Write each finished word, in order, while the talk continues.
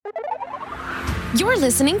You're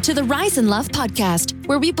listening to the Rise in Love podcast,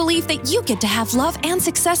 where we believe that you get to have love and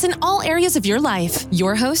success in all areas of your life.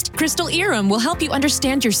 Your host, Crystal Iram, will help you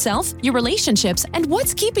understand yourself, your relationships, and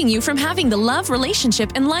what's keeping you from having the love,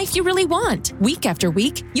 relationship, and life you really want. Week after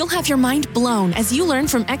week, you'll have your mind blown as you learn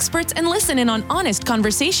from experts and listen in on honest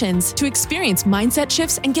conversations to experience mindset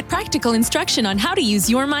shifts and get practical instruction on how to use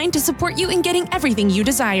your mind to support you in getting everything you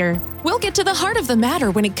desire. We'll get to the heart of the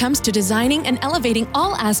matter when it comes to designing and elevating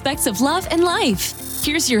all aspects of love and life.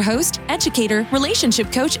 Here's your host, educator,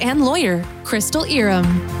 relationship coach, and lawyer, Crystal Iram.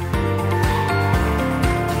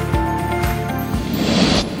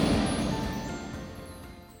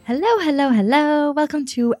 Hello, hello, hello. Welcome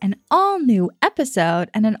to an all-new episode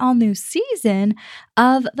and an all-new season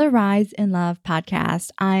of the Rise in Love podcast.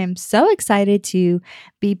 I am so excited to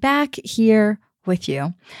be back here with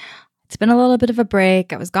you. It's been a little bit of a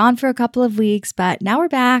break. I was gone for a couple of weeks, but now we're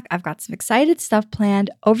back. I've got some excited stuff planned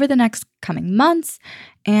over the next coming months,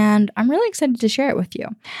 and I'm really excited to share it with you.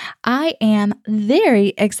 I am very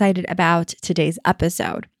excited about today's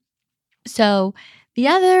episode. So the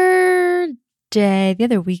other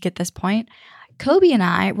week at this point, Kobe and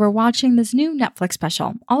I were watching this new Netflix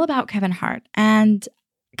special all about Kevin Hart. And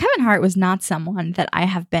Kevin Hart was not someone that I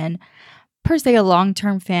have been per se a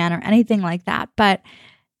long-term fan or anything like that, but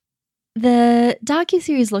the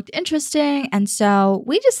docuseries looked interesting, and so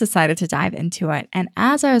we just decided to dive into it. And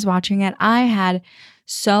as I was watching it, I had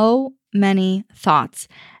so many thoughts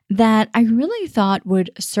that I really thought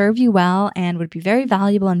would serve you well and would be very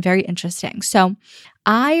valuable and very interesting. So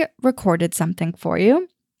I recorded something for you,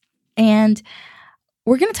 and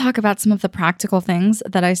we're going to talk about some of the practical things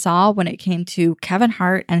that I saw when it came to Kevin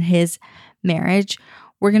Hart and his marriage.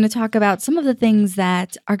 We're going to talk about some of the things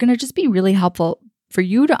that are going to just be really helpful for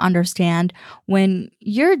you to understand when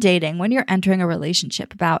you're dating, when you're entering a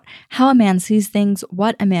relationship, about how a man sees things,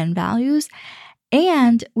 what a man values.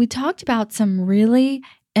 And we talked about some really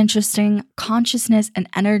interesting consciousness and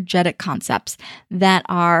energetic concepts that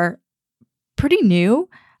are pretty new.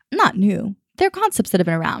 Not new. They're concepts that have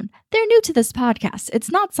been around. They're new to this podcast. It's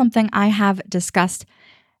not something I have discussed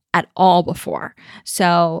at all before.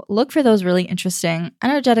 So look for those really interesting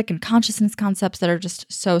energetic and consciousness concepts that are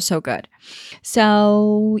just so good.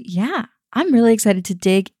 So yeah, I'm really excited to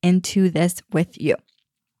dig into this with you.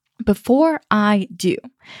 Before I do,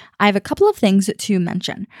 I have a couple of things to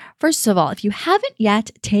mention. First of all, if you haven't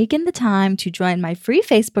yet taken the time to join my free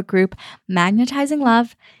Facebook group, Magnetizing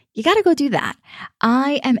Love, you got to go do that.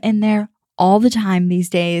 I am in there all the time these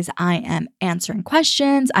days. I am answering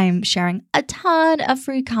questions. I am sharing a ton of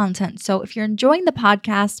free content. So if you're enjoying the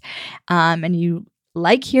podcast and you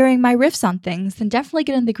like hearing my riffs on things, then definitely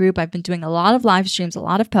get in the group. I've been doing a lot of live streams, a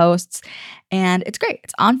lot of posts, and it's great.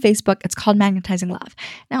 It's on Facebook. It's called Magnetizing Love.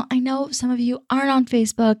 Now, I know some of you aren't on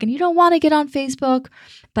Facebook and you don't want to get on Facebook,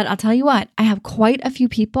 but I'll tell you what, I have quite a few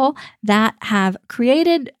people that have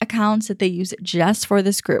created accounts that they use just for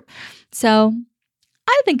this group. So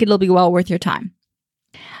I think it'll be well worth your time.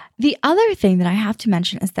 The other thing that I have to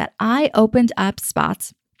mention is that I opened up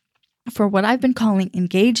spots for what I've been calling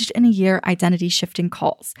engaged in a year identity shifting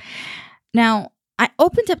calls. Now, I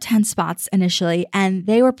opened up 10 spots initially, and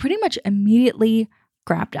they were pretty much immediately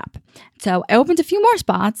grabbed up. So I opened a few more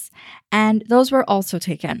spots, and those were also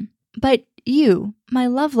taken. But you, my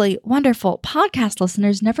lovely, wonderful podcast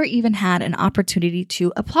listeners, never even had an opportunity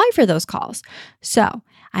to apply for those calls. So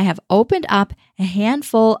I have opened up a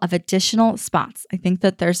handful of additional spots. I think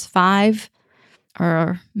that there's 5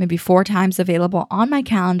 or maybe 4 times available on my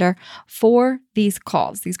calendar for these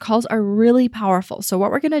calls. These calls are really powerful. So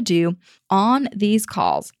what we're going to do on these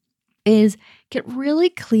calls is get really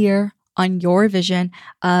clear on your vision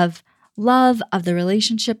of love, of the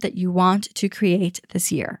relationship that you want to create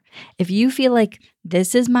this year. If you feel like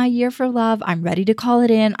this is my year for love, I'm ready to call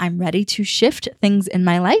it in, I'm ready to shift things in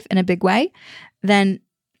my life in a big way, then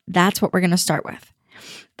that's what we're going to start with.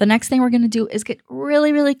 The next thing we're going to do is get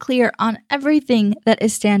really clear on everything that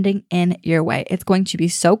is standing in your way. It's going to be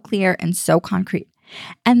so clear and so concrete.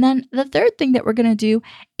 And then the third thing that we're going to do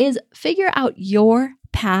is figure out your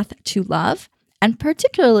path to love, and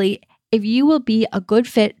particularly if you will be a good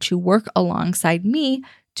fit to work alongside me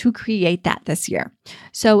to create that this year.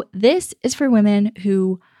 So this is for women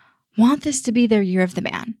who want this to be their year of the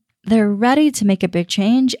man. They're ready to make a big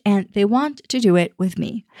change and they want to do it with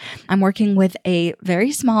me. I'm working with a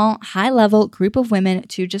very small, high-level group of women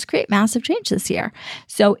to just create massive change this year.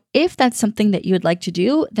 So if that's something that you would like to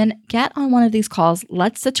do, then get on one of these calls.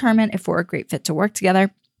 Let's determine if we're a great fit to work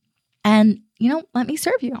together. And, let me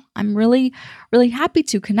serve you. I'm really happy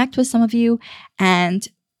to connect with some of you and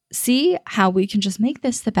see how we can just make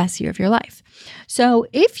this the best year of your life. So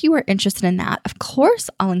if you are interested in that, of course,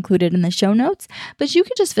 I'll include it in the show notes, but you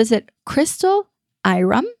can just visit Crystal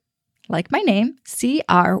Irom, like my name,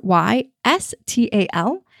 CrystalIrom as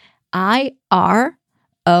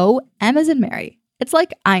in Mary. It's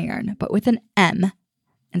like iron, but with an M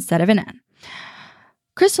instead of an N.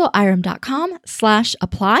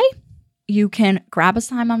 crystalirom.com/apply. You can grab a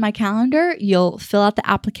time on my calendar. You'll fill out the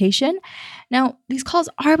application. Now, these calls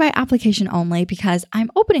are by application only because I'm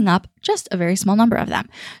opening up just a very small number of them.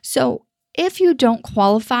 So if you don't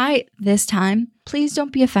qualify this time, please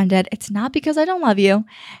don't be offended. It's not because I don't love you.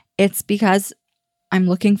 It's because I'm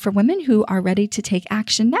looking for women who are ready to take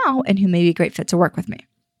action now and who may be a great fit to work with me.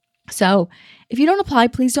 So if you don't apply,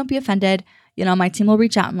 please don't be offended. My team will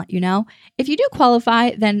reach out and let you know. If you do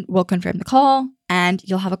qualify, then we'll confirm the call and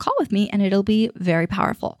you'll have a call with me and it'll be very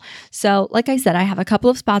powerful. So like I said, I have a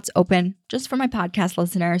couple of spots open just for my podcast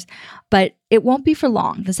listeners, but it won't be for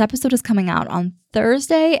long. This episode is coming out on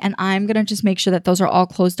Thursday and I'm going to just make sure that those are all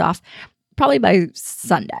closed off probably by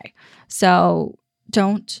Sunday. So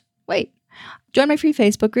don't wait. Join my free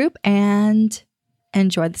Facebook group and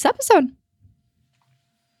enjoy this episode.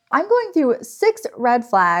 I'm going through 6 red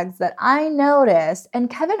flags that I noticed in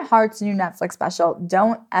Kevin Hart's new Netflix special,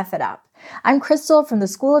 Don't F It Up. I'm Crystal from the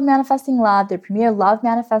School of Manifesting Love, the premier love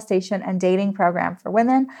manifestation and dating program for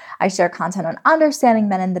women. I share content on understanding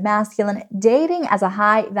men in the masculine, dating as a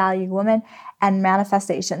high-value woman, and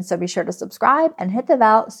manifestation. So be sure to subscribe and hit the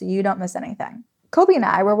bell so you don't miss anything. Kobe and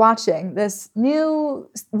I were watching this new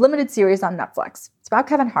limited series on Netflix. It's about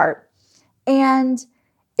Kevin Hart, and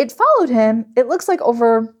it followed him, it looks like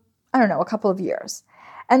over a couple of years.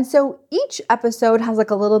 And so each episode has like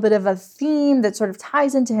a little bit of a theme that sort of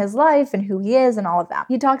ties into his life and who he is and all of that.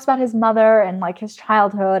 He talks about his mother and like his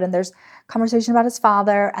childhood, and there's conversation about his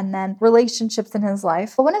father and then relationships in his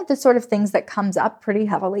life. But one of the sort of things that comes up pretty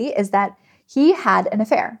heavily is that he had an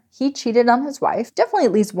affair. He cheated on his wife, definitely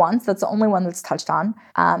at least once. That's the only one that's touched on.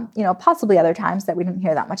 Possibly other times that we didn't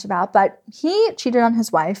hear that much about. But he cheated on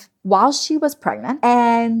his wife while she was pregnant,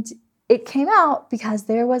 and it came out because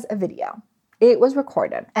there was a video. It was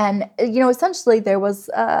recorded. And, essentially there was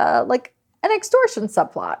like an extortion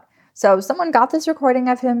subplot. So someone got this recording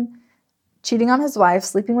of him cheating on his wife,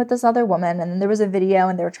 sleeping with this other woman, and then there was a video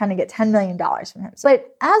and they were trying to get $10 million from him.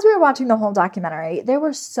 But as we were watching the whole documentary, there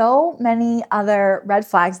were so many other red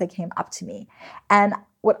flags that came up to me. And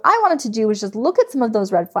what I wanted to do was just look at some of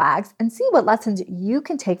those red flags and see what lessons you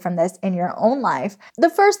can take from this in your own life. The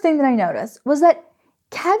first thing that I noticed was that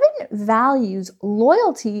Kevin values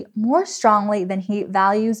loyalty more strongly than he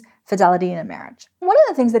values fidelity in a marriage. One of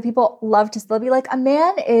the things that people love to still be like, a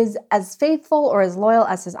man is as faithful or as loyal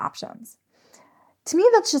as his options. To me,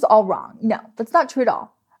 that's just all wrong. No, that's not true at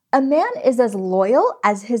all. A man is as loyal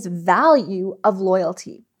as his value of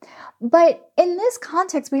loyalty. But in this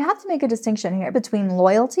context, we have to make a distinction here between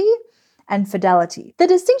loyalty and fidelity. The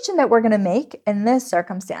distinction that we're going to make in this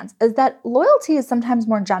circumstance is that loyalty is sometimes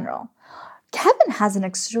more general. Kevin has an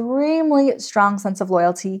extremely strong sense of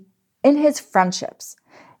loyalty in his friendships.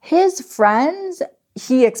 His friends,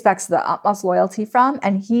 he expects the utmost loyalty from,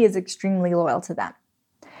 and he is extremely loyal to them.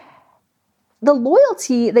 The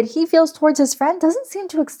loyalty that he feels towards his friend doesn't seem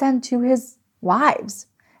to extend to his wives,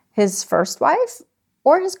 his first wife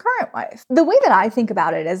or his current wife. The way that I think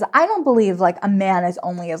about it is I don't believe like a man is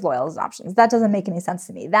only as loyal as options. That doesn't make any sense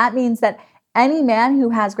to me. That means that any man who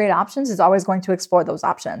has great options is always going to explore those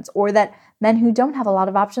options, or that men who don't have a lot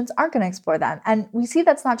of options aren't going to explore them. And we see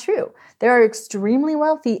that's not true. There are extremely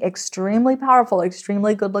wealthy, extremely powerful,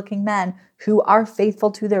 extremely good-looking men who are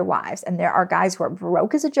faithful to their wives. And there are guys who are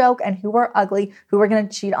broke as a joke and who are ugly, who are going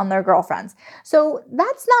to cheat on their girlfriends. So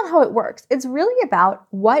that's not how it works. It's really about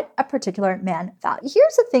what a particular man values.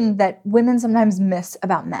 Here's the thing that women sometimes miss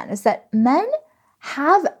about men is that men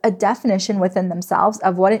have a definition within themselves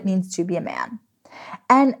of what it means to be a man.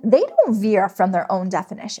 And they don't veer from their own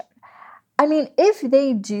definition. I mean, if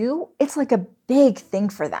they do, it's like a big thing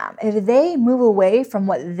for them. If they move away from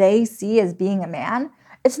what they see as being a man,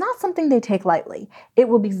 it's not something they take lightly. It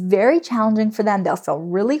will be very challenging for them. They'll feel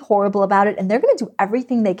really horrible about it, and they're going to do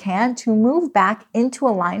everything they can to move back into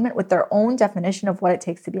alignment with their own definition of what it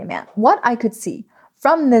takes to be a man. What I could see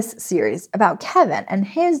from this series about Kevin and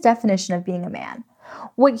his definition of being a man,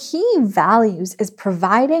 what he values is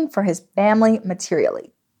providing for his family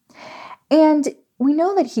materially. And we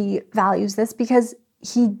know that he values this because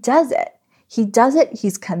he does it. He does it.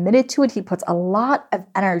 He's committed to it. He puts a lot of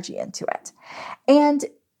energy into it. And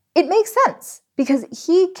it makes sense because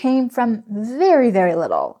he came from very, very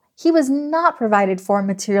little. He was not provided for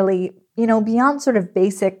materially, beyond sort of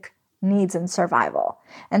basic needs and survival.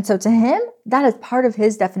 And so to him, that is part of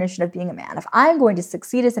his definition of being a man. If I'm going to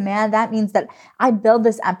succeed as a man, that means that I build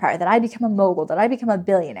this empire, that I become a mogul, that I become a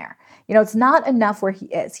billionaire. It's not enough where he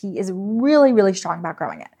is. He is really, really strong about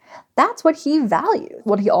growing it. That's what he values.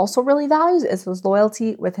 What he also really values is his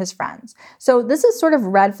loyalty with his friends. So this is sort of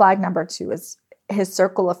red flag number 2, is his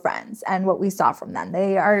circle of friends and what we saw from them.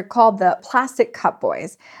 They are called the Plastic Cup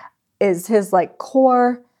Boys, is his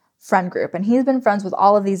core friend group. And he's been friends with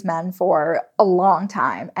all of these men for a long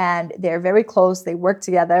time, and they're very close. They work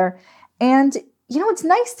together. And, it's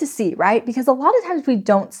nice to see, right? Because a lot of times we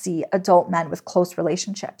don't see adult men with close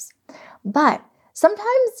relationships. But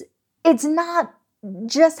sometimes it's not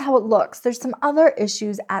just how it looks. There's some other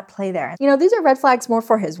issues at play there. These are red flags more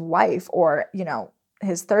for his wife or,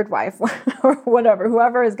 his third wife or whatever,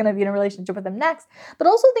 whoever is going to be in a relationship with him next, but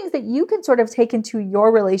also things that you can sort of take into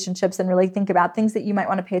your relationships and really think about, things that you might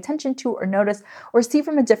want to pay attention to or notice or see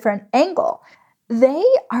from a different angle. They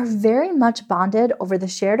are very much bonded over the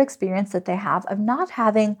shared experience that they have of not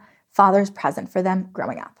having fathers present for them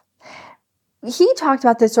growing up. He talked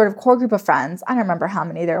about this sort of core group of friends. I don't remember how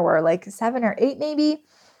many there were, 7 or 8 maybe.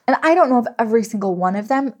 And I don't know if every single one of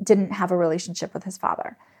them didn't have a relationship with his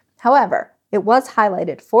father. However, it was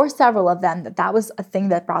highlighted for several of them that was a thing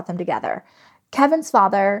that brought them together. Kevin's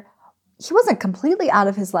father, he wasn't completely out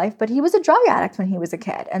of his life, but he was a drug addict when he was a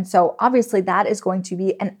kid. And so obviously that is going to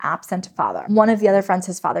be an absent father. One of the other friends,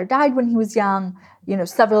 his father died when he was young.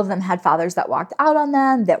 Several of them had fathers that walked out on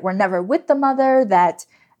them, that were never with the mother, that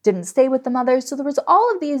didn't stay with the mother. So there was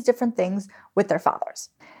all of these different things with their fathers.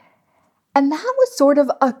 And that was sort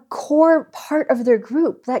of a core part of their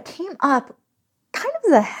group that came up kind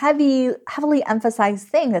of as a heavily emphasized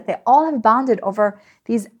thing, that they all have bonded over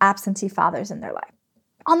these absentee fathers in their life.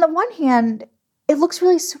 On the one hand, it looks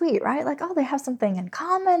really sweet, right? They have something in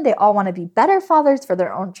common. They all want to be better fathers for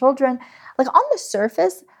their own children. On the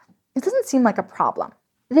surface, it doesn't seem like a problem.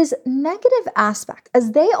 This negative aspect,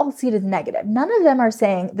 as they all see it as negative, none of them are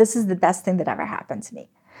saying, this is the best thing that ever happened to me.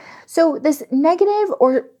 So this negative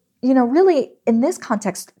or, really in this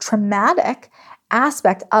context, traumatic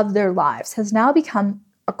aspect of their lives has now become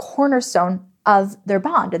a cornerstone of their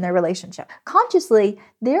bond and their relationship. Consciously,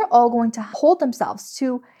 they're all going to hold themselves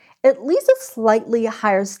to at least a slightly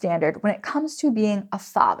higher standard when it comes to being a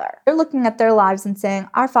father. They're looking at their lives and saying,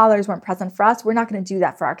 our fathers weren't present for us. We're not going to do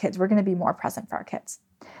that for our kids. We're going to be more present for our kids.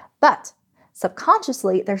 But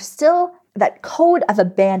subconsciously, there's still that code of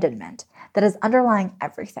abandonment that is underlying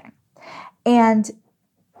everything. And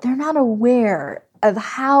they're not aware of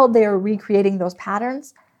how they're recreating those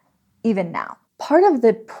patterns even now. Part of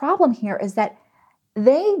the problem here is that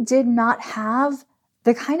they did not have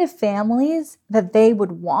the kind of families that they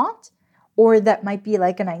would want or that might be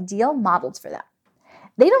an ideal modeled for them.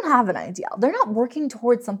 They don't have an ideal. They're not working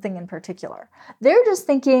towards something in particular. They're just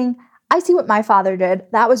thinking, I see what my father did.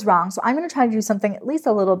 That was wrong. So I'm going to try to do something at least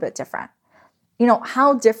a little bit different.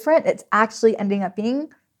 How different it's actually ending up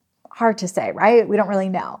being, hard to say, right? We don't really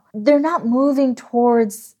know. They're not moving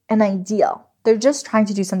towards an ideal. They're just trying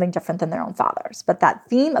to do something different than their own fathers. But that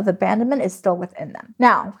theme of abandonment is still within them.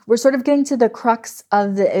 Now, we're sort of getting to the crux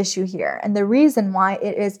of the issue here. And the reason why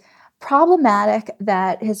it is problematic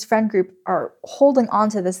that his friend group are holding on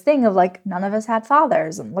to this thing of none of us had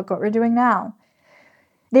fathers and look what we're doing now.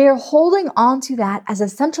 They are holding on to that as a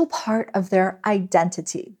central part of their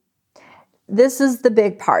identity. This is the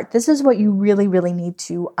big part. This is what you really, really need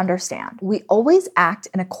to understand. We always act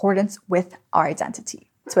in accordance with our identity.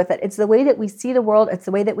 It's with it. It's the way that we see the world. It's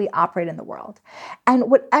the way that we operate in the world.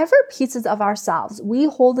 And whatever pieces of ourselves we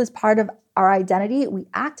hold as part of our identity, we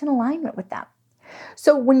act in alignment with them.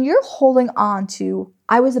 So when you're holding on to,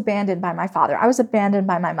 I was abandoned by my father, I was abandoned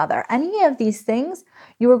by my mother, any of these things,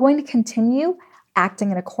 you are going to continue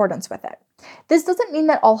acting in accordance with it. This doesn't mean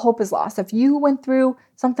that all hope is lost. If you went through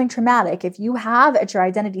something traumatic, if you have at your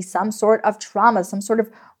identity some sort of trauma, some sort of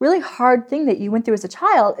really hard thing that you went through as a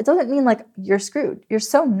child, it doesn't mean you're screwed. You're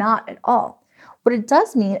so not at all. What it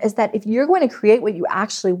does mean is that if you're going to create what you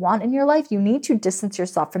actually want in your life, you need to distance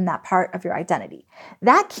yourself from that part of your identity.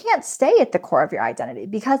 That can't stay at the core of your identity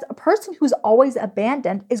because a person who's always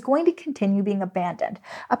abandoned is going to continue being abandoned.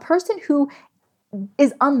 A person who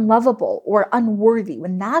is unlovable or unworthy,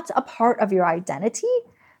 when that's a part of your identity,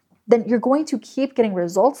 then you're going to keep getting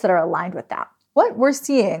results that are aligned with that. What we're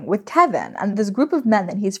seeing with Kevin and this group of men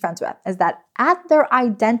that he's friends with is that at their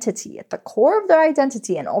identity, at the core of their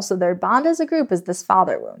identity and also their bond as a group is this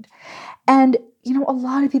father wound. And, a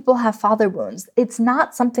lot of people have father wounds. It's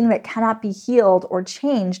not something that cannot be healed or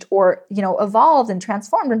changed or, evolved and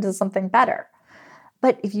transformed into something better.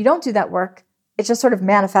 But if you don't do that work, it's just sort of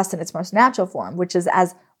manifests in its most natural form, which is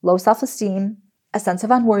as low self-esteem, a sense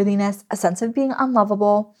of unworthiness, a sense of being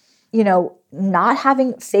unlovable, not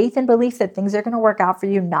having faith and belief that things are going to work out for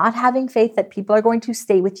you, not having faith that people are going to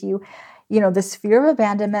stay with you, this fear of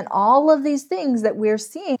abandonment, all of these things that we're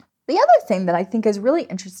seeing. The other thing that I think is really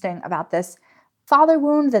interesting about this father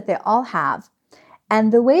wound that they all have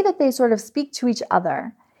and the way that they sort of speak to each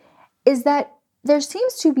other is that there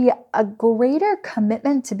seems to be a greater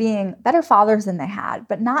commitment to being better fathers than they had,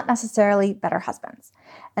 but not necessarily better husbands.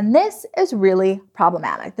 And this is really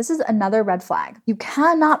problematic. This is another red flag. You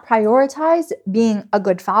cannot prioritize being a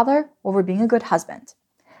good father over being a good husband.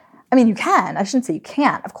 I mean, you can. I shouldn't say you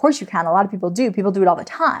can't. Of course you can. A lot of people do. People do it all the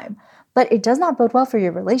time. But it does not bode well for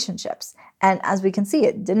your relationships. And as we can see,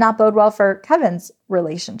 it did not bode well for Kevin's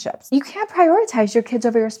relationships. You can't prioritize your kids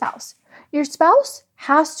over your spouse. Your spouse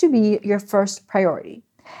has to be your first priority.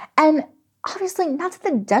 And obviously, not to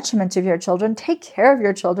the detriment of your children. Take care of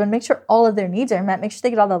your children. Make sure all of their needs are met. Make sure they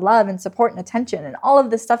get all the love and support and attention and all of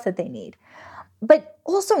the stuff that they need. But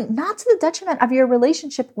also not to the detriment of your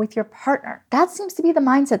relationship with your partner. That seems to be the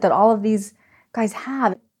mindset that all of these guys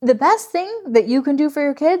have. The best thing that you can do for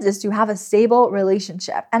your kids is to have a stable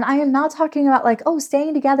relationship. And I am not talking about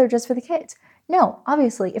staying together just for the kids. No,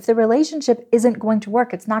 obviously, if the relationship isn't going to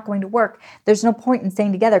work, it's not going to work. There's no point in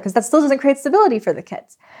staying together because that still doesn't create stability for the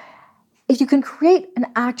kids. If you can create an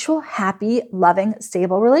actual happy, loving,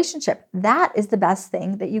 stable relationship, that is the best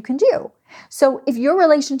thing that you can do. So if your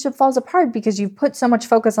relationship falls apart because you've put so much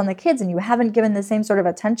focus on the kids and you haven't given the same sort of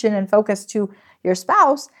attention and focus to your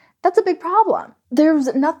spouse, that's a big problem.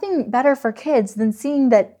 There's nothing better for kids than seeing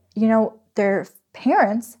that, their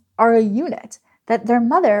parents are a unit, that their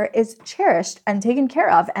mother is cherished and taken care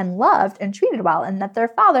of and loved and treated well, and that their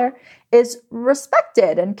father is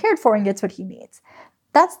respected and cared for and gets what he needs.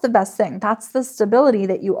 That's the best thing. That's the stability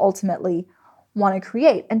that you ultimately want to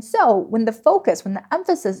create. And so when the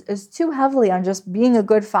emphasis is too heavily on just being a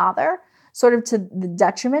good father, sort of to the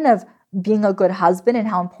detriment of being a good husband and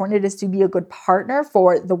how important it is to be a good partner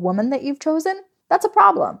for the woman that you've chosen, that's a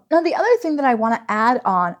problem. Now, the other thing that I want to add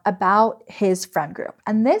on about his friend group,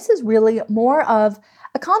 and this is really more of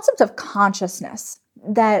a concept of consciousness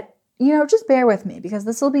that, just bear with me because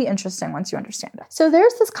this will be interesting once you understand it. So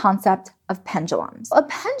there's this concept of pendulums. A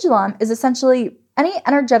pendulum is essentially any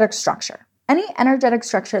energetic structure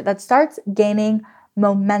that starts gaining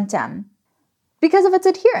momentum because of its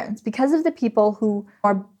adherents, because of the people who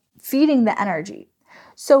are feeding the energy.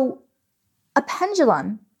 So a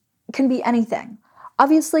pendulum can be anything.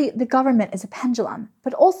 Obviously, the government is a pendulum,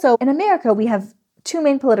 but also in America, we have two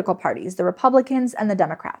main political parties, the Republicans and the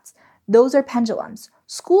Democrats. Those are pendulums.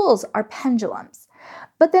 Schools are pendulums.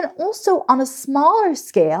 But then also on a smaller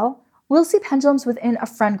scale, we'll see pendulums within a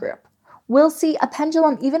friend group. We'll see a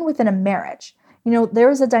pendulum even within a marriage. There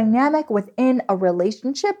is a dynamic within a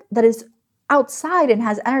relationship that is outside and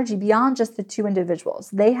has energy beyond just the two individuals.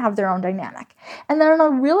 They have their own dynamic. And then on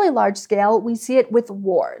a really large scale, we see it with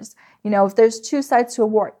wars. If there's two sides to a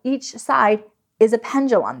war, each side is a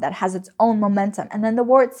pendulum that has its own momentum. And then the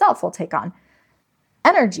war itself will take on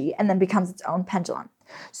energy and then becomes its own pendulum.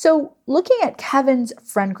 So looking at Kevin's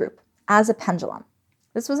friend group as a pendulum,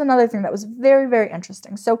 this was another thing that was very, very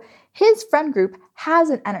interesting. So his friend group has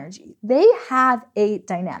an energy. They have a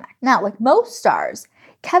dynamic. Now, like most stars,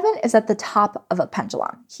 Kevin is at the top of a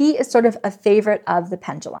pendulum. He is sort of a favorite of the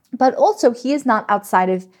pendulum, but also he is not outside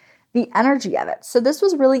of the energy of it. So this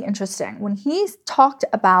was really interesting. When he talked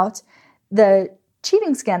about the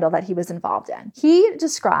cheating scandal that he was involved in, he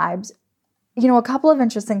describes, a couple of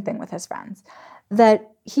interesting things with his friends,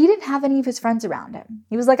 that he didn't have any of his friends around him.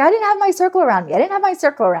 He was like, I didn't have my circle around me. I didn't have my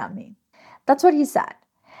circle around me. That's what he said.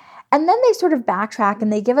 And then they sort of backtrack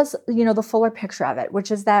and they give us, the fuller picture of it,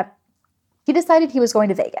 which is that he decided he was going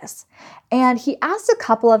to Vegas. And he asked a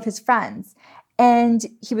couple of his friends, and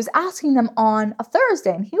he was asking them on a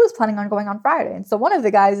Thursday, and he was planning on going on Friday. And so one of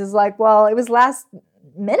the guys is like, well, it was last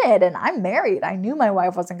minute, and I'm married. I knew my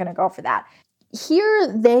wife wasn't going to go for that. Here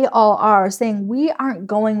they all are saying, we aren't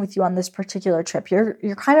going with you on this particular trip.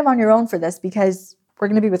 You're kind of on your own for this because we're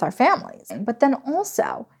going to be with our families. But then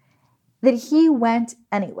also that he went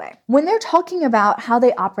anyway. When they're talking about how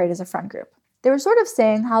they operate as a friend group, they were sort of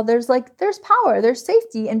saying how there's power, there's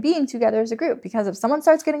safety in being together as a group. Because if someone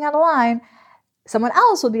starts getting out of line, someone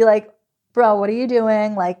else will be like, bro, what are you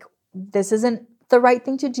doing? Like, this isn't the right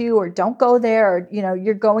thing to do, or don't go there, or,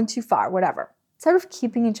 you're going too far, whatever. Sort of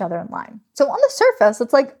keeping each other in line. So on the surface,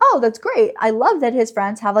 it's like, oh, that's great. I love that his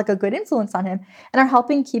friends have like a good influence on him and are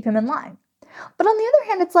helping keep him in line. But on the other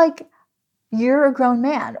hand, it's like, You're a grown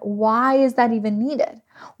man. Why is that even needed?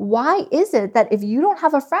 Why is it that if you don't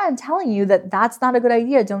have a friend telling you that that's not a good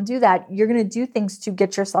idea, don't do that, you're going to do things to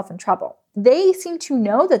get yourself in trouble? They seem to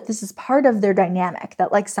know that this is part of their dynamic,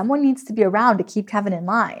 that like someone needs to be around to keep Kevin in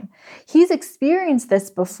line. He's experienced this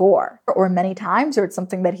before, or many times, or it's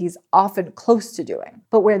something that he's often close to doing.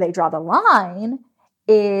 But where they draw the line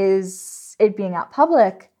is it being out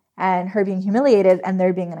public and her being humiliated and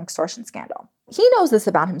there being an extortion scandal. He knows this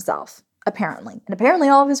about himself, apparently. And apparently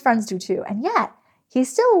all of his friends do too. And yet, he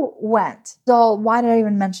still went. So why did I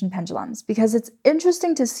even mention pendulums? Because it's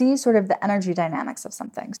interesting to see sort of the energy dynamics of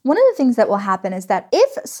something. One of the things that will happen is that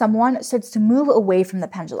if someone starts to move away from the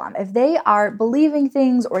pendulum, if they are believing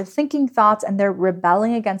things or thinking thoughts and they're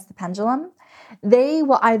rebelling against the pendulum, they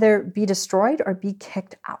will either be destroyed or be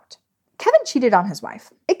kicked out. Kevin cheated on his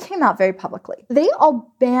wife. It came out very publicly. They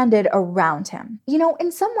all banded around him. You know,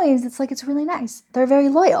 in some ways, it's like it's really nice. They're very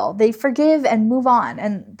loyal. They forgive and move on.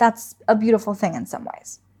 And that's a beautiful thing in some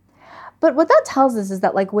ways. But what that tells us is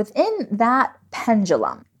that like within that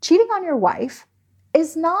pendulum, cheating on your wife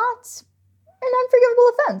is not an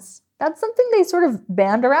unforgivable offense. That's something they sort of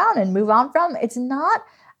band around and move on from. It's not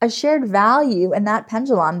a shared value in that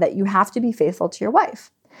pendulum that you have to be faithful to your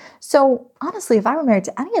wife. So honestly, if I were married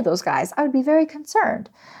to any of those guys, I would be very concerned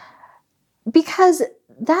because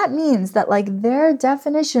that means that like their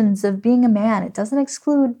definitions of being a man, it doesn't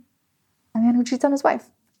exclude a man who cheats on his wife.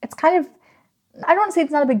 It's kind of, I don't want to say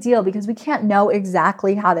it's not a big deal because we can't know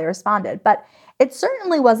exactly how they responded, but it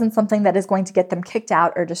certainly wasn't something that is going to get them kicked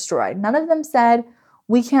out or destroyed. None of them said,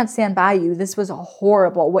 we can't stand by you. This was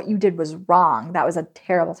horrible. What you did was wrong. That was a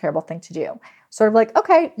terrible, terrible thing to do. Sort of like,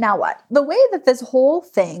 okay, now what? The way that this whole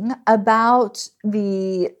thing about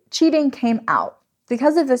the cheating came out,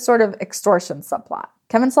 because of this sort of extortion subplot.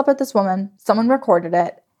 Kevin slept with this woman, someone recorded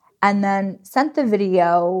it, and then sent the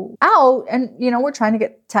video out, and, you know, we're trying to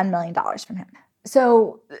get $10 million from him.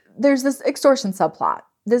 So there's this extortion subplot.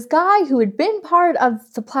 This guy who had been part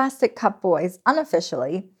of the Plastic Cup Boys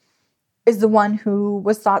unofficially is the one who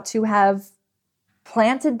was thought to have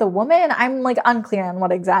planted the woman. I'm like unclear on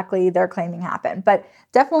what exactly they're claiming happened, but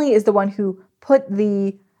definitely is the one who put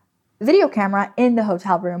the video camera in the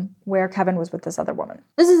hotel room where Kevin was with this other woman.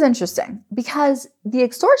 This is interesting because the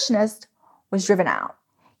extortionist was driven out.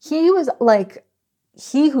 He was like,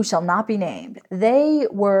 he who shall not be named. They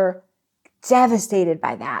were devastated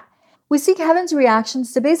by that. We see Kevin's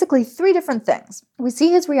reactions to basically three different things. We see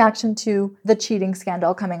his reaction to the cheating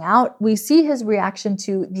scandal coming out. We see his reaction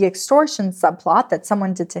to the extortion subplot that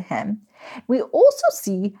someone did to him. We also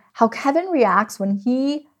see how Kevin reacts when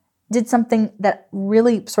he did something that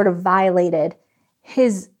really sort of violated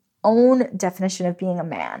his own definition of being a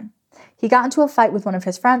man. He got into a fight with one of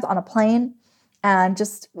his friends on a plane and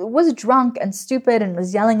just was drunk and stupid and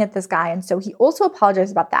was yelling at this guy. And so he also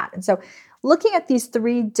apologized about that. And so looking at these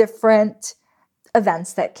three different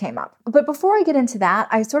events that came up. But before I get into that,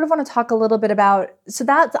 I sort of want to talk a little bit about, so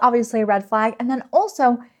that's obviously a red flag. And then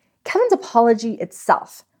also Kevin's apology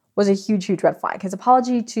itself was a huge, huge red flag. His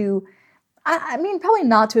apology to, I mean, probably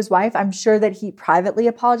not to his wife. I'm sure that he privately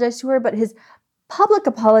apologized to her, but his public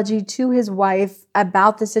apology to his wife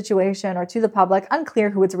about the situation or to the public, unclear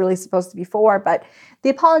who it's really supposed to be for, but the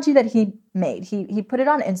apology that he made, he put it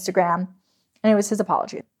on Instagram and it was his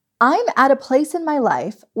apology. I'm at a place in my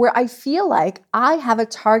life where I feel like I have a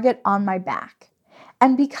target on my back.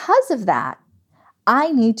 And because of that,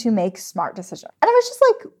 I need to make smart decisions. And I was just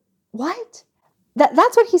like, what?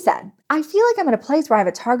 That's what he said. I feel like I'm at a place where I have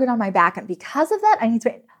a target on my back. And because of that, I need to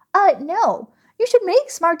make, no. You should make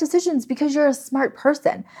smart decisions because you're a smart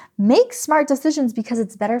person. Make smart decisions because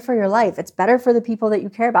it's better for your life. It's better for the people that you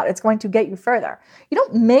care about. It's going to get you further. You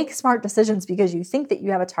don't make smart decisions because you think that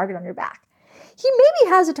you have a target on your back. He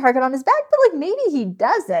maybe has a target on his back, but like maybe he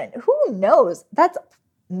doesn't. Who knows? That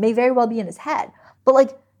may very well be in his head. But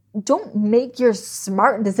like, don't make your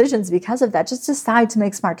smart decisions because of that. Just decide to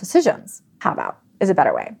make smart decisions. How about is a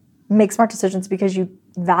better way. Make smart decisions because you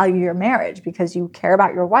value your marriage, because you care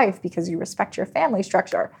about your wife, because you respect your family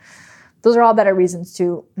structure. Those are all better reasons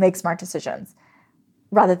to make smart decisions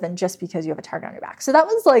rather than just because you have a target on your back. So that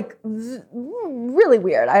was like really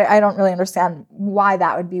weird. I don't really understand why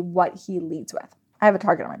that would be what he leads with. I have a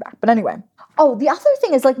target on my back. But anyway. Oh, the other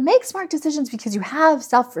thing is like make smart decisions because you have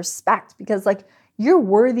self-respect, because like you're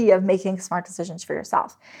worthy of making smart decisions for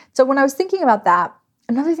yourself. So when I was thinking about that,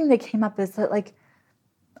 another thing that came up is that like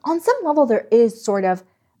on some level there is sort of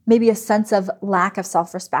maybe a sense of lack of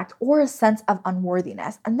self-respect or a sense of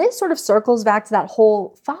unworthiness. And this sort of circles back to that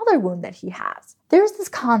whole father wound that he has. There's this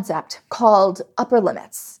concept called upper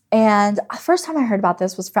limits. And the first time I heard about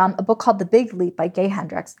this was from a book called The Big Leap by Gay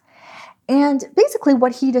Hendricks. And basically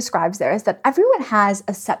what he describes there is that everyone has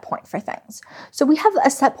a set point for things. So we have a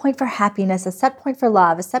set point for happiness, a set point for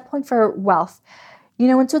love, a set point for wealth,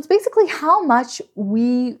 and so it's basically how much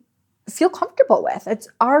we feel comfortable with. It's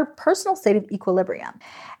our personal state of equilibrium.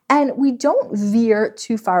 And we don't veer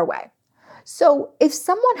too far away. So if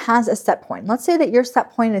someone has a set point, let's say that your set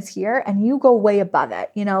point is here and you go way above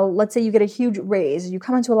it, let's say you get a huge raise, you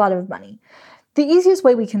come into a lot of money. The easiest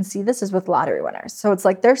way we can see this is with lottery winners. So it's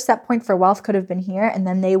like their set point for wealth could have been here and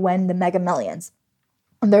then they win the mega millions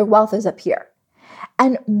and their wealth is up here.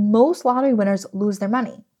 And most lottery winners lose their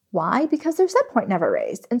money. Why? Because their set point never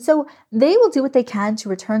raised. And so they will do what they can to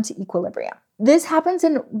return to equilibrium. This happens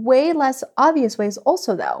in way less obvious ways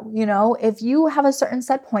also though. If you have a certain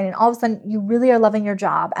set point and all of a sudden you really are loving your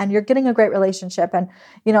job and you're getting a great relationship and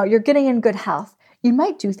you're getting in good health, you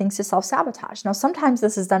might do things to self-sabotage. Now, sometimes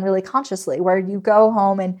this is done really consciously where you go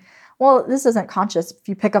home and, well, this isn't conscious. If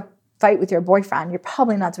you pick a fight with your boyfriend, you're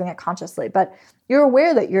probably not doing it consciously, but you're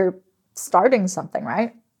aware that you're starting something,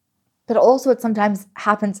 right? But also it sometimes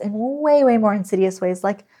happens in way, way more insidious ways,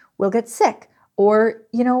 like we'll get sick or,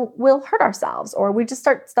 we'll hurt ourselves or we just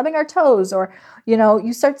start stubbing our toes or,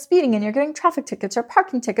 you start speeding and you're getting traffic tickets or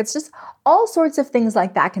parking tickets. Just all sorts of things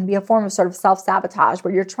like that can be a form of sort of self-sabotage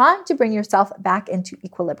where you're trying to bring yourself back into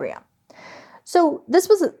equilibrium. So this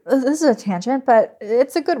is a tangent, but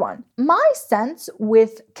it's a good one. My sense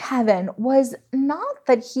with Kevin was not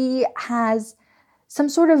that he has some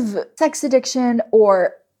sort of sex addiction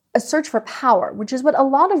or a search for power, which is what a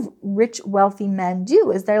lot of rich, wealthy men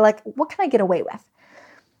do, is they're like, what can I get away with?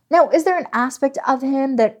 Now, is there an aspect of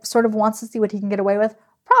him that sort of wants to see what he can get away with?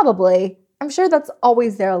 Probably. I'm sure that's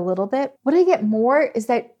always there a little bit. What I get more is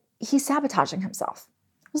that he's sabotaging himself.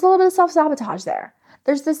 There's a little bit of self-sabotage there.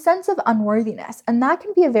 There's this sense of unworthiness, and that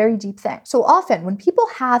can be a very deep thing. So often when people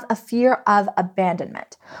have a fear of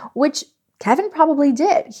abandonment, which Kevin probably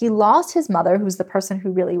did. He lost his mother, who's the person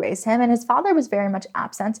who really raised him, and his father was very much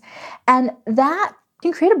absent. And that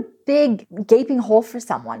can create a big gaping hole for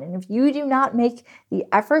someone. And if you do not make the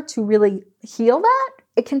effort to really heal that,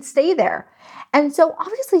 it can stay there. And so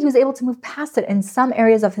obviously he was able to move past it in some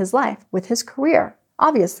areas of his life with his career.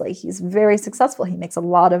 Obviously, he's very successful. He makes a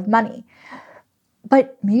lot of money.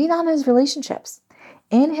 But maybe not in his relationships.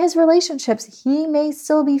 In his relationships, he may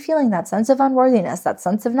still be feeling that sense of unworthiness, that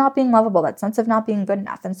sense of not being lovable, that sense of not being good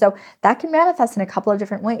enough. And so that can manifest in a couple of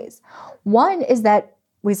different ways. One is that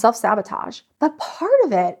we self-sabotage, but part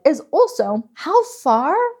of it is also how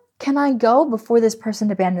far can I go before this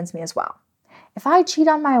person abandons me as well? If I cheat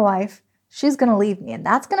on my wife, she's going to leave me, and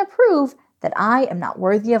that's going to prove that I am not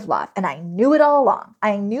worthy of love. And I knew it all along.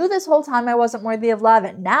 I knew this whole time I wasn't worthy of love,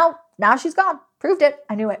 and now she's gone. Proved it.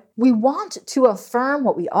 I knew it. We want to affirm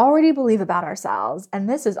what we already believe about ourselves, and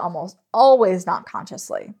this is almost always not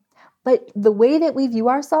consciously. But the way that we view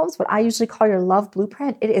ourselves, what I usually call your love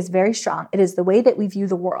blueprint, it is very strong. It is the way that we view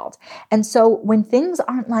the world. And so when things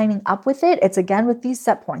aren't lining up with it, it's again with these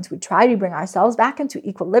set points. We try to bring ourselves back into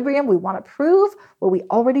equilibrium. We want to prove what we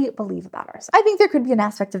already believe about ourselves. I think there could be an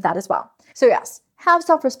aspect of that as well. So yes, have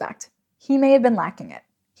self-respect. He may have been lacking it.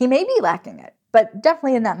 He may be lacking it, but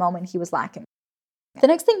definitely in that moment he was lacking. The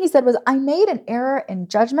next thing he said was, I made an error in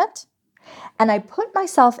judgment and I put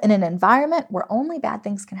myself in an environment where only bad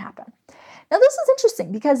things can happen. Now, this is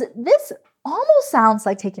interesting because this almost sounds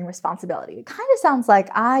like taking responsibility. It kind of sounds like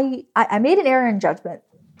I made an error in judgment.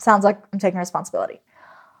 Sounds like I'm taking responsibility.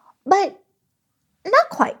 But not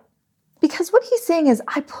quite. Because what he's saying is,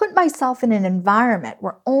 I put myself in an environment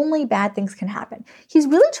where only bad things can happen. He's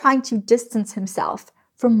really trying to distance himself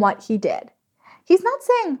from what he did. He's not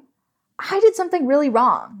saying, I did something really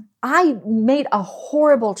wrong. I made a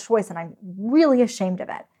horrible choice and I'm really ashamed of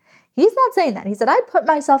it. He's not saying that. He said, I put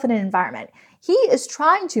myself in an environment. He is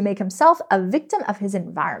trying to make himself a victim of his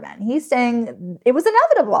environment. He's saying it was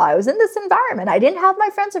inevitable. I was in this environment. I didn't have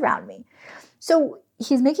my friends around me. So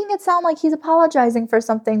he's making it sound like he's apologizing for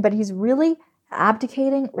something, but he's really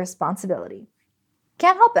abdicating responsibility.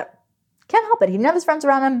 Can't help it. Can't help it. He didn't have his friends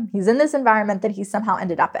around him. He's in this environment that he somehow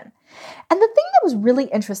ended up in. And the thing that was really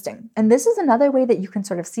interesting, and this is another way that you can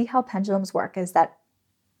sort of see how pendulums work, is that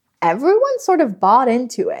everyone sort of bought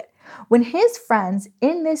into it. When his friends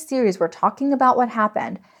in this series were talking about what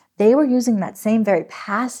happened, they were using that same very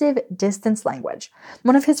passive distance language.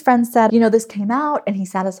 One of his friends said, this came out and he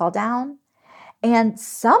sat us all down. And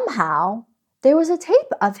somehow there was a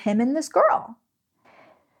tape of him and this girl.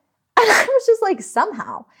 And I was just like,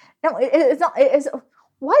 somehow. No, it's not.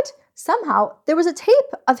 What? Somehow there was a tape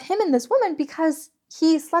of him and this woman because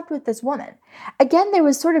he slept with this woman. Again, there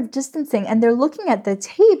was sort of distancing and they're looking at the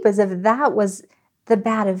tape as if that was the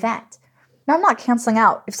bad event. Now, I'm not canceling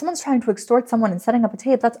out. If someone's trying to extort someone and setting up a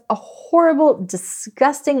tape, that's a horrible,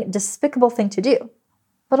 disgusting, despicable thing to do.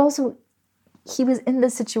 But also, he was in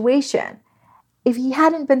this situation. If he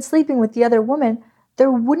hadn't been sleeping with the other woman,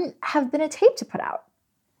 there wouldn't have been a tape to put out.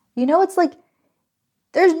 It's like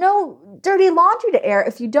there's no dirty laundry to air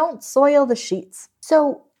if you don't soil the sheets.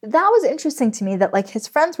 So that was interesting to me that like his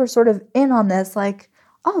friends were sort of in on this, like,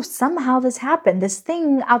 oh, somehow this happened. This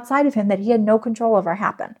thing outside of him that he had no control over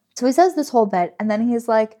happened. So he says this whole bit, and then he's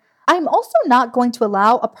like, I'm also not going to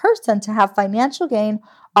allow a person to have financial gain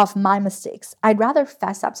off my mistakes. I'd rather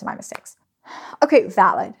fess up to my mistakes. Okay,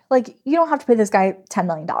 valid. Like, you don't have to pay this guy $10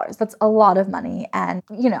 million. That's a lot of money. And,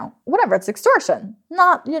 whatever, it's extortion.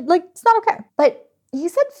 It's not okay. But he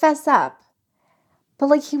said fess up, but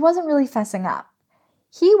like he wasn't really fessing up.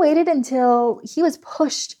 He waited until he was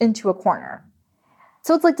pushed into a corner.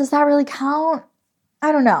 So it's like, does that really count?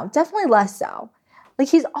 I don't know. Definitely less so. Like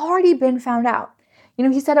he's already been found out.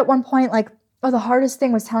 He said at one point, like, oh, the hardest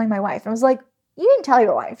thing was telling my wife. And I was like, you didn't tell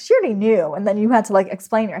your wife. She already knew. And then you had to like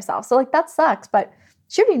explain yourself. So like that sucks, but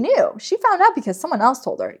she already knew. She found out because someone else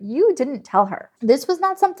told her. You didn't tell her. This was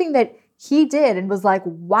not something that he did and was like,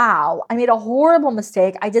 wow, I made a horrible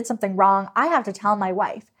mistake. I did something wrong. I have to tell my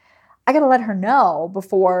wife. I got to let her know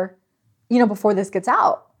before this gets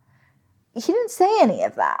out. He didn't say any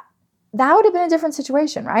of that. That would have been a different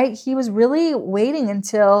situation, right? He was really waiting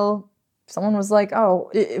until someone was like, oh,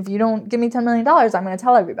 if you don't give me $10 million, I'm going to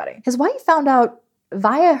tell everybody. His wife found out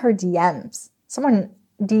via her DMs. Someone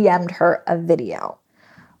DM'd her a video,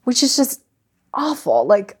 which is just awful.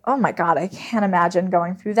 Like, oh my God, I can't imagine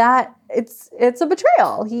going through that. It's a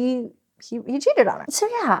betrayal. He cheated on her. So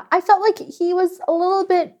yeah, I felt like he was a little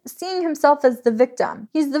bit seeing himself as the victim.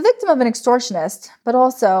 He's the victim of an extortionist, but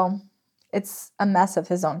also it's a mess of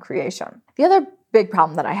his own creation. The other big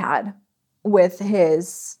problem that I had with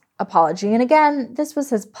his apology, and again, this was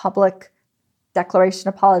his public declaration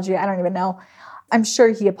apology. I don't even know. I'm sure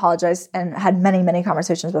he apologized and had many, many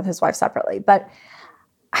conversations with his wife separately, but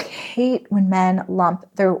I hate when men lump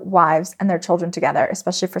their wives and their children together,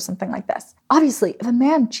 especially for something like this. Obviously, if a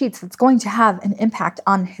man cheats, it's going to have an impact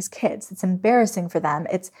on his kids. It's embarrassing for them.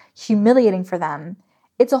 It's humiliating for them.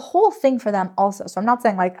 It's a whole thing for them also. So I'm not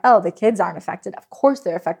saying like, oh, the kids aren't affected. Of course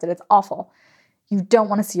they're affected. It's awful. You don't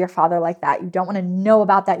want to see your father like that. You don't want to know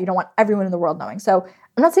about that. You don't want everyone in the world knowing. So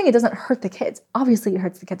I'm not saying it doesn't hurt the kids. Obviously, it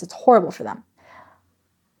hurts the kids. It's horrible for them.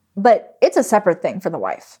 But it's a separate thing for the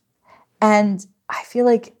wife. And I feel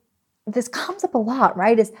like this comes up a lot,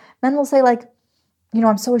 right? Is men will say like,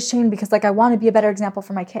 I'm so ashamed because like I want to be a better example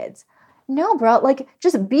for my kids. No, bro, like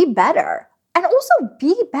just be better. And also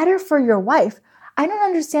be better for your wife. I don't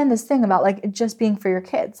understand this thing about like just being for your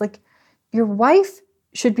kids. Like your wife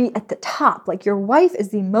should be at the top. Like your wife is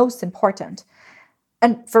the most important.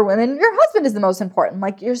 And for women, your husband is the most important.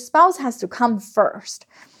 Like your spouse has to come first.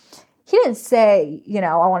 He didn't say,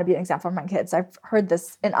 I want to be an example for my kids. I've heard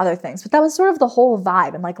this in other things, but that was sort of the whole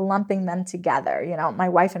vibe and like lumping them together, my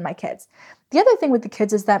wife and my kids. The other thing with the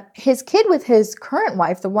kids is that his kid with his current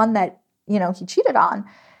wife, the one that, he cheated on,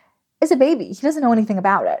 is a baby. He doesn't know anything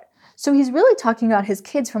about it. So he's really talking about his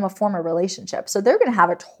kids from a former relationship. So they're going to have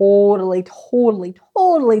a totally, totally,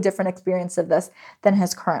 totally different experience of this than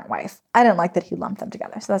his current wife. I didn't like that he lumped them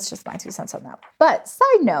together. So that's just my 2 cents on that. But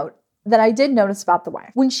side note, that I did notice about the wife.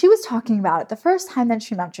 When she was talking about it, the first time that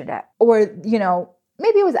she mentioned it, or,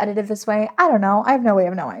 maybe it was edited this way. I don't know. I have no way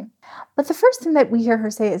of knowing. But the first thing that we hear her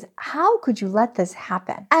say is, how could you let this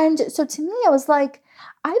happen? And so to me, I was like,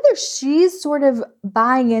 either she's sort of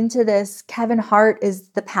buying into this Kevin Hart is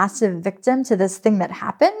the passive victim to this thing that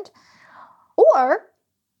happened, or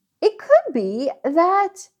it could be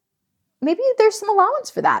that maybe there's some allowance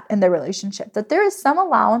for that in their relationship, that there is some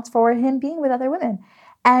allowance for him being with other women.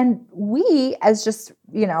 And we, as just,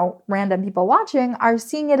 random people watching, are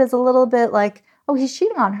seeing it as a little bit like, oh, he's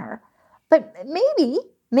cheating on her. But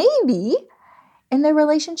maybe in their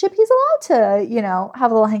relationship, he's allowed to,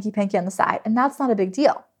 have a little hanky-panky on the side. And that's not a big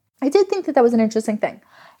deal. I did think that was an interesting thing.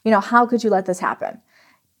 How could you let this happen?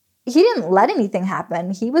 He didn't let anything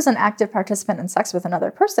happen. He was an active participant in sex with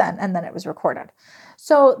another person, and then it was recorded.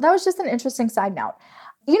 So that was just an interesting side note.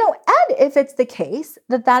 And if it's the case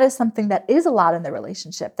that is something that is allowed in the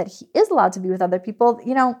relationship, that he is allowed to be with other people,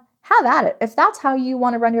 have at it. If that's how you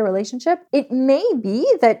want to run your relationship, it may be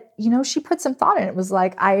that, she put some thought in it. It was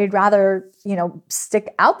like, I'd rather,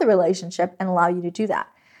 stick out the relationship and allow you to do that.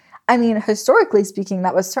 I mean, historically speaking,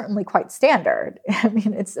 that was certainly quite standard. I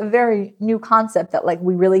mean, it's a very new concept that like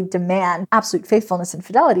we really demand absolute faithfulness and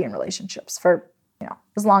fidelity in relationships for,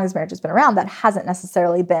 as long as marriage has been around. That hasn't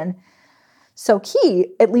necessarily been so key,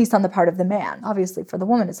 at least on the part of the man. Obviously, for the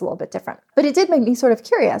woman, it's a little bit different. But it did make me sort of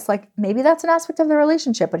curious, like maybe that's an aspect of the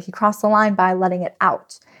relationship, but he crossed the line by letting it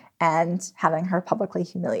out and having her publicly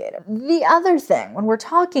humiliated. The other thing, when we're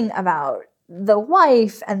talking about the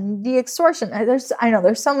wife and the extortion, I know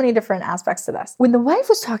there's so many different aspects to this. When the wife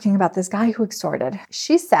was talking about this guy who extorted,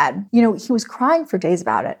 she said, he was crying for days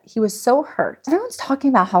about it. He was so hurt. Everyone's talking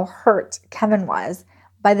about how hurt Kevin was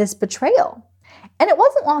by this betrayal. And it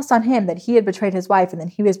wasn't lost on him that he had betrayed his wife and then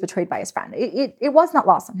he was betrayed by his friend. It was not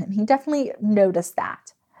lost on him. He definitely noticed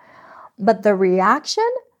that. But the reaction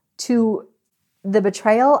to the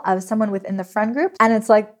betrayal of someone within the friend group, and it's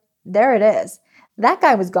like, there it is. That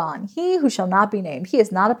guy was gone. He who shall not be named. He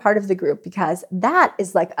is not a part of the group because that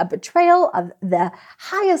is like a betrayal of the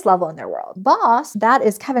highest level in their world. Boss, that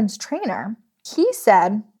is Kevin's trainer, he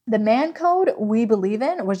said, the man code we believe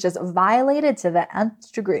in was just violated to the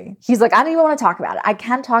nth degree. He's like, I don't even want to talk about it. I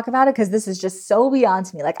can't talk about it because this is just so beyond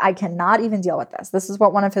to me. Like, I cannot even deal with this. This is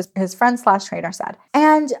what one of his friends / trainer said.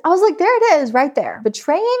 And I was like, there it is right there.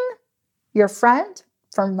 Betraying your friend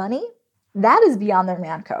for money, that is beyond their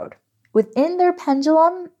man code. Within their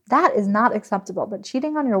pendulum, that is not acceptable. But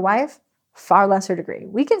cheating on your wife, far lesser degree.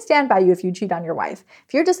 We can stand by you if you cheat on your wife.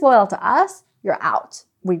 If you're disloyal to us, you're out.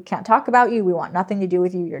 We can't talk about you. We want nothing to do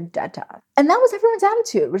with you. You're dead to us. And that was everyone's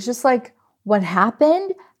attitude. It was just like, what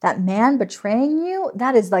happened? That man betraying you?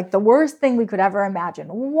 That is like the worst thing we could ever imagine.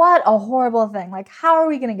 What a horrible thing. Like, how are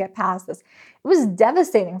we going to get past this? It was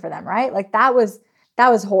devastating for them, right? Like that was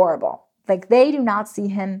horrible. Like they do not see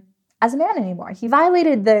him as a man anymore. He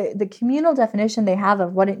violated the communal definition they have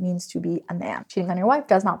of what it means to be a man. Cheating on your wife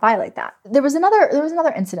does not violate that. There was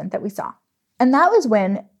another incident that we saw. And that was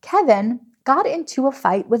when Kevin got into a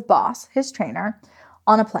fight with Boss, his trainer,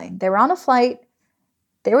 on a plane. They were on a flight.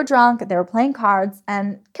 They were drunk. They were playing cards.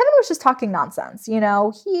 And Kevin was just talking nonsense.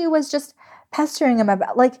 He was just pestering him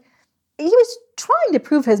about, like, he was trying to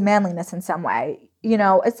prove his manliness in some way.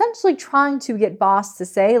 Essentially trying to get Boss to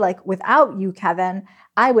say, like, without you, Kevin,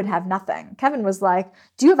 I would have nothing. Kevin was like,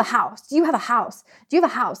 do you have a house? Do you have a house? Do you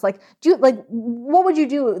have a house? Like, what would you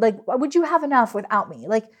do? Like, would you have enough without me?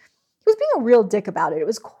 Like, he was being a real dick about it. It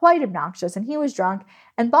was quite obnoxious and he was drunk.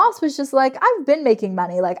 And Boss was just like, I've been making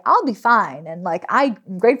money. Like, I'll be fine. And like, I'm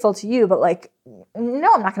grateful to you, but like, no,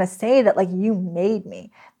 I'm not going to say that like you made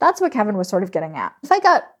me. That's what Kevin was sort of getting at.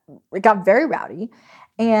 It got very rowdy.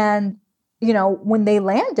 And when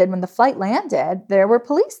the flight landed, there were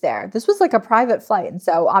police there. This was like a private flight. And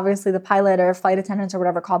so obviously the pilot or flight attendants or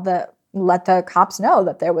whatever let the cops know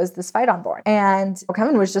that there was this fight on board. And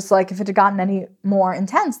Kevin was just like, if it had gotten any more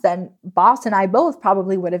intense, then Boss and I both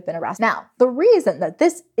probably would have been arrested. Now, the reason that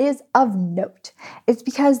this is of note is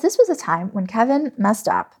because this was a time when Kevin messed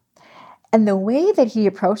up. And the way that he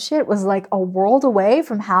approached it was like a world away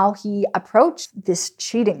from how he approached this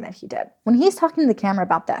cheating that he did. When he's talking to the camera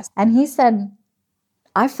about this, and he said,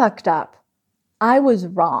 I fucked up. I was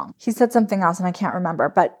wrong. He said something else and I can't remember,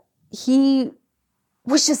 but he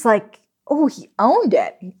was just like, oh, he owned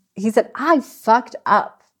it. He said, I fucked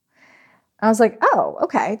up. I was like, oh,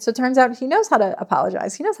 okay. So it turns out he knows how to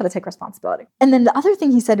apologize. He knows how to take responsibility. And then the other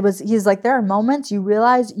thing he said was, he's like, there are moments you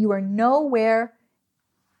realize you are nowhere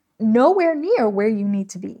near where you need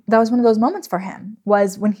to be. That was one of those moments for him,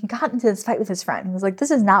 was when he got into this fight with his friend. He was like,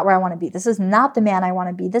 this is not where I want to be. This is not the man I want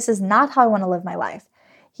to be. This is not how I want to live my life.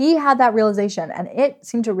 He had that realization and it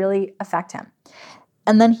seemed to really affect him.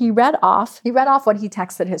 And then he read off what he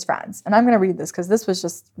texted his friends. And I'm going to read this because this was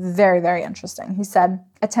just very, very interesting. He said,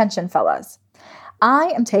 attention, fellas.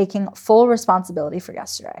 I am taking full responsibility for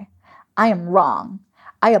yesterday. I am wrong.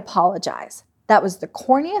 I apologize. That was the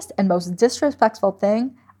corniest and most disrespectful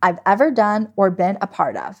thing I've ever done or been a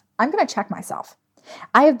part of. I'm going to check myself.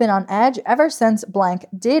 I have been on edge ever since blank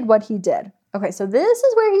did what he did. Okay, so this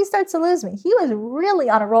is where he starts to lose me. He was really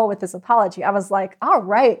on a roll with this apology. I was like, all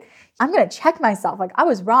right, I'm going to check myself. Like, I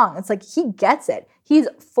was wrong. It's like he gets it. He's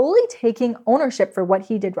fully taking ownership for what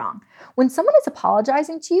he did wrong. When someone is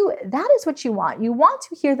apologizing to you, that is what you want. You want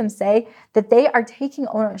to hear them say that they are taking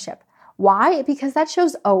ownership. Why? Because that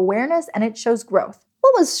shows awareness and it shows growth.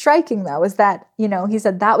 What was striking, though, is that, he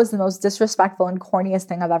said that was the most disrespectful and corniest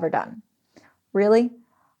thing I've ever done. Really?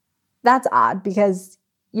 That's odd because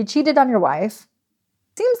you cheated on your wife.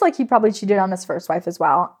 Seems like he probably cheated on his first wife as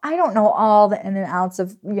well. I don't know all the in and outs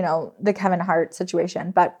of, the Kevin Hart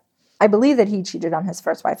situation, but I believe that he cheated on his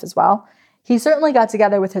first wife as well. He certainly got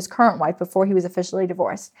together with his current wife before he was officially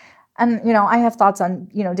divorced. And, I have thoughts on,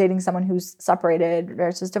 dating someone who's separated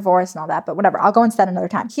versus divorced and all that, but whatever. I'll go into that another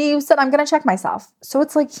time. He said, I'm going to check myself. So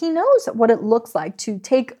it's like he knows what it looks like to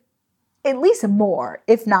take at least more,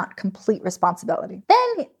 if not complete responsibility.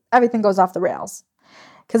 Then everything goes off the rails.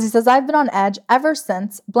 Because he says, I've been on edge ever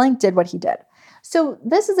since blank did what he did. So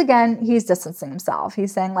this is, again, he's distancing himself.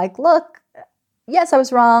 He's saying like, look, yes, I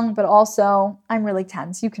was wrong, but also I'm really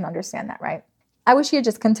tense. You can understand that, right? I wish he had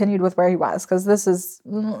just continued with where he was, because this is,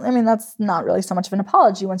 that's not really so much of an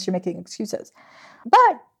apology once you're making excuses.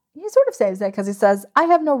 But he sort of saves it because he says, I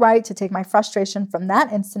have no right to take my frustration from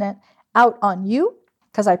that incident out on you,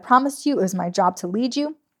 because I promised you it was my job to lead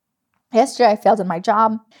you. Yesterday I failed in my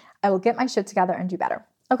job. I will get my shit together and do better.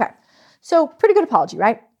 Okay, so pretty good apology,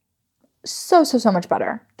 right? So much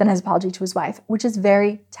better than his apology to his wife, which is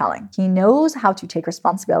very telling. He knows how to take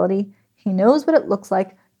responsibility. He knows what it looks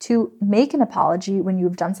like to make an apology when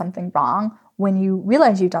you've done something wrong, when you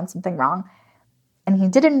realize you've done something wrong. And he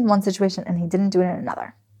did it in one situation and he didn't do it in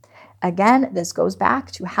another. Again, this goes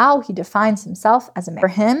back to how he defines himself as a man. For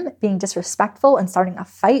him, being disrespectful and starting a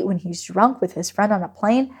fight when he's drunk with his friend on a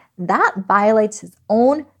plane, that violates his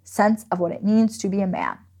own sense of what it means to be a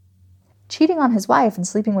man. Cheating on his wife and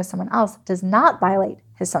sleeping with someone else does not violate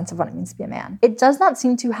his sense of what it means to be a man. It does not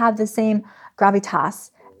seem to have the same gravitas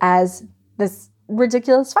as this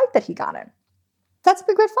ridiculous fight that he got in. That's a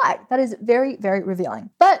big red flag. That is very, very revealing.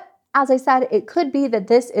 But as I said, it could be that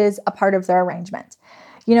this is a part of their arrangement.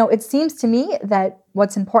 It seems to me that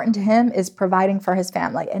what's important to him is providing for his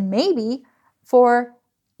family, and maybe for,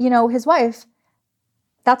 his wife,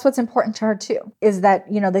 that's what's important to her too, is that,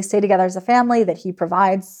 they stay together as a family, that he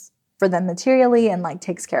provides for them materially and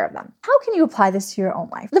takes care of them. How can you apply this to your own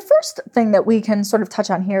life? The first thing that we can sort of touch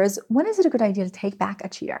on here is, when is it a good idea to take back a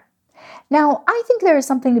cheater? Now, I think there is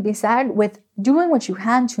something to be said with doing what you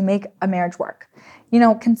can to make a marriage work.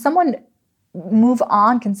 Can someone move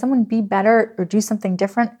on? Can someone be better or do something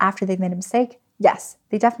different after they've made a mistake? Yes,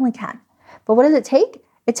 they definitely can. But what does it take?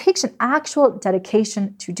 It takes an actual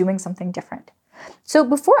dedication to doing something different. So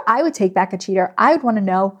before I would take back a cheater, I would want to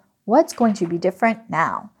know what's going to be different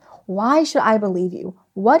now. Why should I believe you?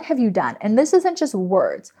 What have you done? And this isn't just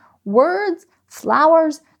words. Words,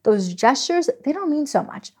 flowers, those gestures, they don't mean so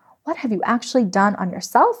much. What have you actually done on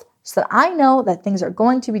yourself so that I know that things are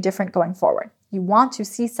going to be different going forward? You want to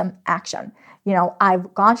see some action.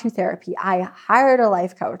 I've gone to therapy. I hired a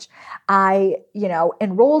life coach. I,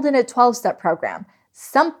 enrolled in a 12-step program.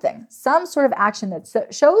 Some sort of action that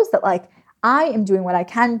shows that I am doing what I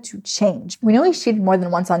can to change. We know he's cheated more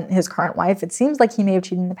than once on his current wife. It seems like he may have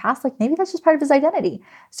cheated in the past. Maybe that's just part of his identity.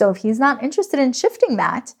 So if he's not interested in shifting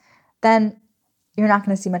that, then you're not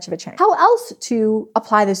going to see much of a change. How else to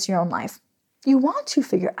apply this to your own life? You want to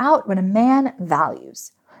figure out what a man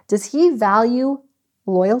values. Does he value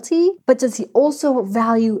loyalty, but does he also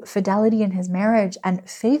value fidelity in his marriage and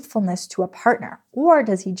faithfulness to a partner? Or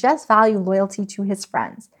does he just value loyalty to his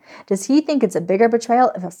friends? Does he think it's a bigger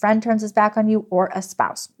betrayal if a friend turns his back on you or a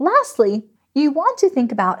spouse? Lastly, you want to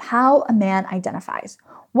think about how a man identifies.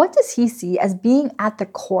 What does he see as being at the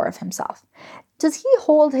core of himself? Does he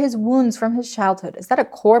hold his wounds from his childhood? Is that a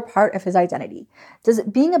core part of his identity? Does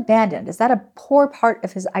being abandoned, is that a core part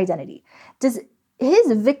of his identity? Does his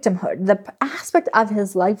victimhood, the aspect of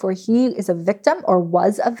his life where he is a victim or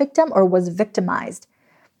was victimized,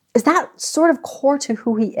 is that sort of core to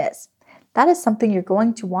who he is? That is something you're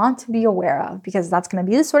going to want to be aware of, because that's going to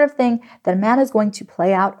be the sort of thing that a man is going to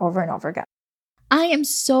play out over and over again. I am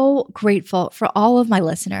so grateful for all of my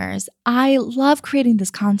listeners. I love creating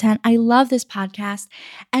this content. I love this podcast.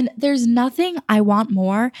 And there's nothing I want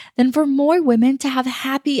more than for more women to have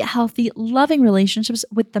happy, healthy, loving relationships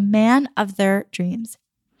with the man of their dreams.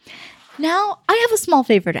 Now, I have a small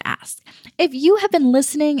favor to ask. If you have been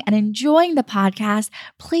listening and enjoying the podcast,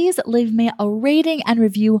 please leave me a rating and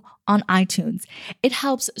review on iTunes. It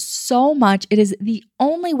helps so much. It is the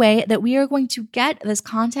only way that we are going to get this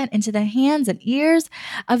content into the hands and ears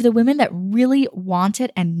of the women that really want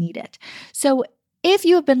it and need it. So if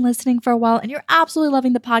you have been listening for a while and you're absolutely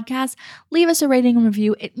loving the podcast, leave us a rating and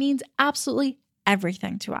review. It means absolutely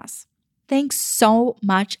everything to us. Thanks so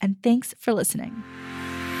much, and thanks for listening.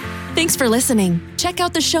 Thanks for listening. Check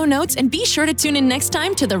out the show notes and be sure to tune in next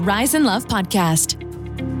time to the Rise in Love podcast.